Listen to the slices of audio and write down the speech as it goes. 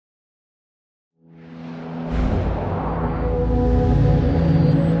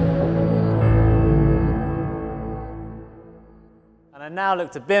And now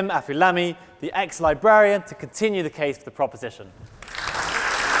look to Bim Afolami, the ex-librarian, to continue the case for the proposition.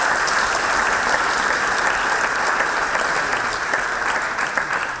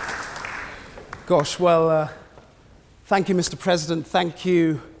 Gosh, well, thank you, Mr. President. Thank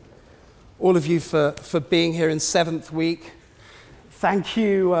you, all of you, for being here in 7th week. Thank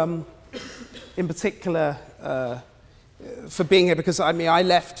you, in particular, for being here, because I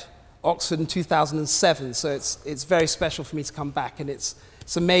left Oxford in 2007, so it's very special for me to come back, and it's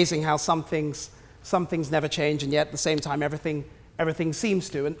amazing how some things never change, and yet at the same time everything seems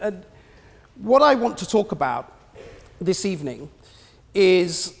to. And what I want to talk about this evening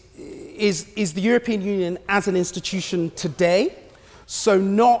is the European Union as an institution today, so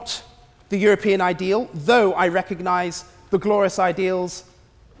not the European ideal, though I recognize the glorious ideals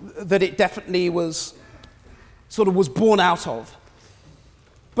that it definitely was born out of.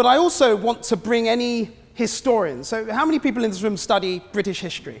 But I also want to bring any historians. So how many people in this room study British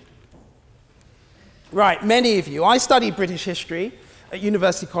history? Right, many of you. I studied British history at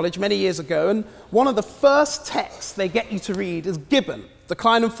University College many years ago, and one of the first texts they get you to read is Gibbon,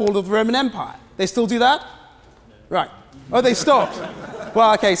 Decline and Fall of the Roman Empire. They still do that? Right. Oh, they stopped.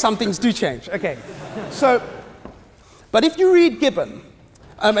 Well, okay, some things do change. Okay. So, but if you read Gibbon,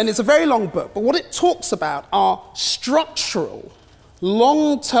 and it's a very long book, but what it talks about are structural,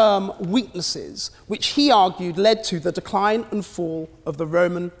 long-term weaknesses, which he argued led to the decline and fall of the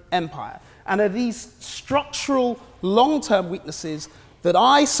Roman Empire. And are these structural, long-term weaknesses that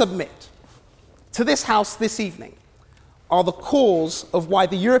I submit to this House this evening are the cause of why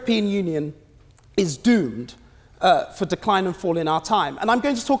the European Union is doomed for decline and fall in our time. And I'm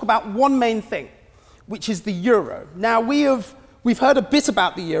going to talk about one main thing, which is the euro. Now, we've heard a bit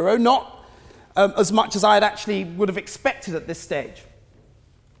about the euro, not as much as I would have expected at this stage.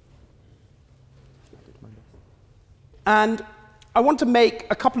 And I want to make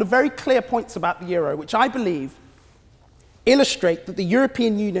a couple of very clear points about the euro, which I believe illustrate that the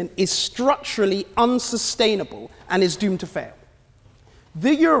European Union is structurally unsustainable and is doomed to fail.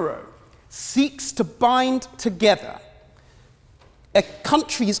 The euro seeks to bind together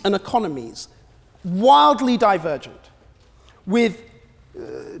countries and economies wildly divergent, with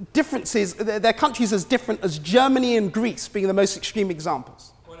differences. They're countries as different as Germany and Greece being the most extreme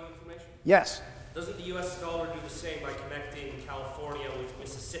examples. Point of information? Yes. Doesn't the US dollar do the same by connecting California with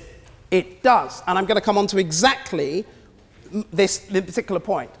Mississippi? It does, and I'm going to come on to exactly this particular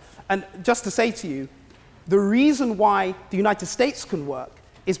point. And just to say to you, the reason why the United States can work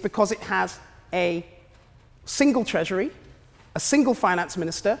is because it has a single treasury, a single finance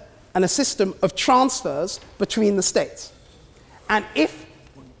minister, and a system of transfers between the states. And if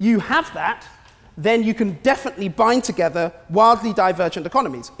you have that, then you can definitely bind together wildly divergent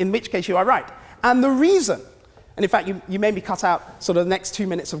economies, in which case you are right. And the reason, and in fact, you made me cut out sort of the next 2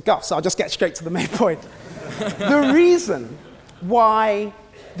 minutes of guff, so I'll just get straight to the main point. The reason why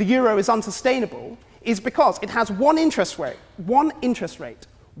the euro is unsustainable is because it has one interest rate, one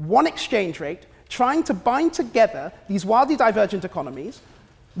exchange rate, trying to bind together these wildly divergent economies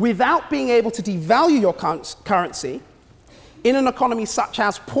without being able to devalue your currency. In an economy such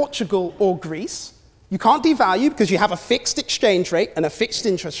as Portugal or Greece, you can't devalue because you have a fixed exchange rate and a fixed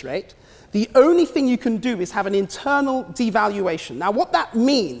interest rate. The only thing you can do is have an internal devaluation. Now, what that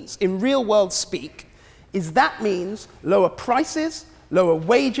means in real world speak is that means lower prices, lower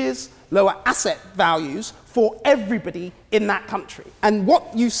wages, lower asset values for everybody in that country. And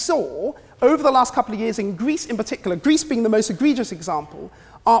what you saw over the last couple of years in Greece in particular, Greece being the most egregious example,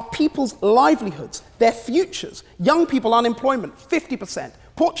 are people's livelihoods, their futures. Young people unemployment, 50%.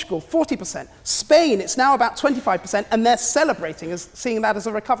 Portugal, 40%. Spain, it's now about 25%, and they're celebrating seeing that as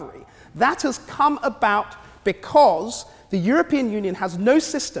a recovery. That has come about because the European Union has no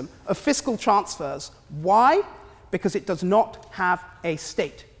system of fiscal transfers. Why? Because it does not have a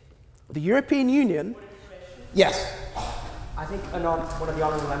state. The European Union... Yes? I think one of the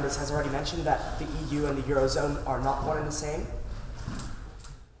honourable members has already mentioned that the EU and the Eurozone are not one and the same.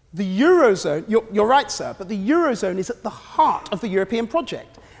 The Eurozone, you're right, sir, but the Eurozone is at the heart of the European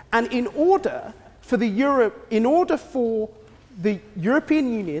project. And in order for the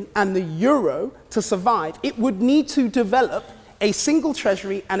European Union and the euro to survive, it would need to develop a single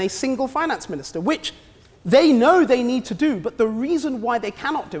treasury and a single finance minister, which they know they need to do, but the reason why they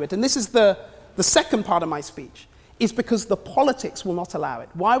cannot do it, and this is the second part of my speech, is because the politics will not allow it.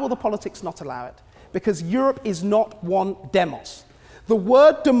 Why will the politics not allow it? Because Europe is not one demos. The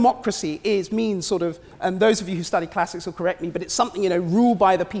word democracy means sort of, and those of you who study classics will correct me, but it's something, rule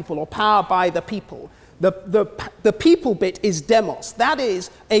by the people or power by the people. The people bit is demos. That is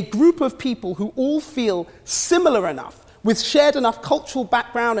a group of people who all feel similar enough with shared enough cultural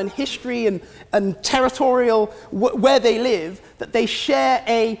background and history and territorial where they live, that they share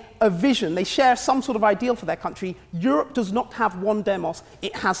a vision, they share some sort of ideal for their country. Europe does not have one demos,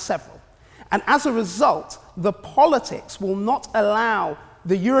 it has several. And as a result, the politics will not allow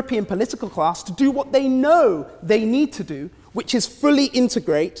the European political class to do what they know they need to do, which is fully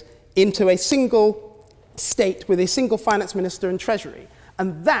integrate into a single state with a single finance minister and treasury.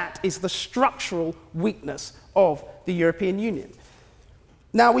 And that is the structural weakness of the European Union.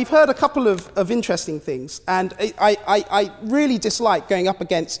 Now, we've heard a couple of interesting things, and I really dislike going up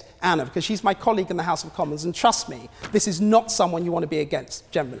against Anna, because she's my colleague in the House of Commons, and trust me, this is not someone you want to be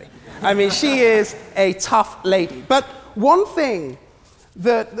against, generally. I mean, she is a tough lady. But one thing,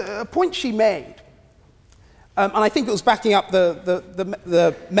 a point she made, and I think it was backing up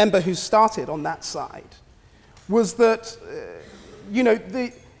the member who started on that side, was that, you know,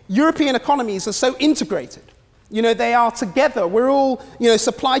 the European economies are so integrated. You know, they are together. We're all, you know,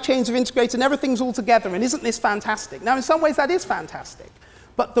 supply chains are integrated and everything's all together. And isn't this fantastic? Now, in some ways, that is fantastic.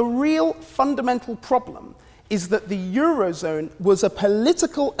 But the real fundamental problem is that the Eurozone was a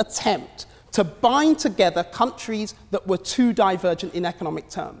political attempt to bind together countries that were too divergent in economic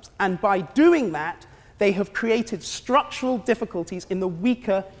terms. And by doing that, they have created structural difficulties in the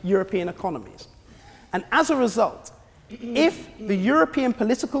weaker European economies. And as a result, if the European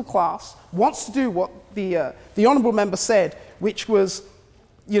political class wants to do what the honourable member said, which was,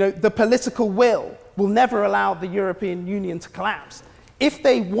 you know, the political will never allow the European Union to collapse. If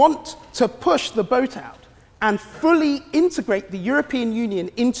they want to push the boat out and fully integrate the European Union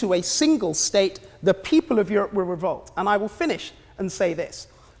into a single state, the people of Europe will revolt. And I will finish and say this.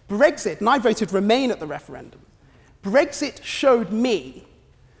 Brexit, and I voted Remain at the referendum, Brexit showed me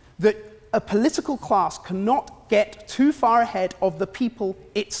that a political class cannot get too far ahead of the people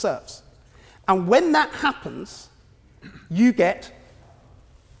it serves. And when that happens, you get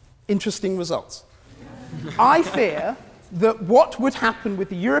interesting results. I fear that what would happen with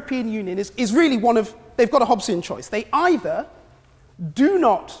the European Union is really one of, they've got a Hobbesian choice. They either do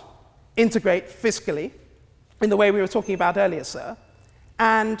not integrate fiscally in the way we were talking about earlier, sir,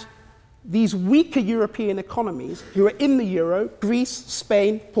 and these weaker European economies who are in the euro, Greece,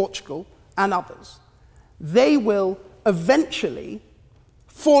 Spain, Portugal, and others, they will eventually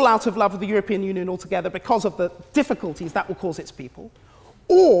fall out of love with the European Union altogether because of the difficulties that will cause its people,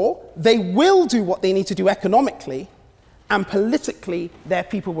 or they will do what they need to do economically, and politically their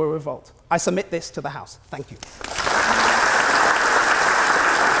people will revolt. I submit this to the House. Thank you.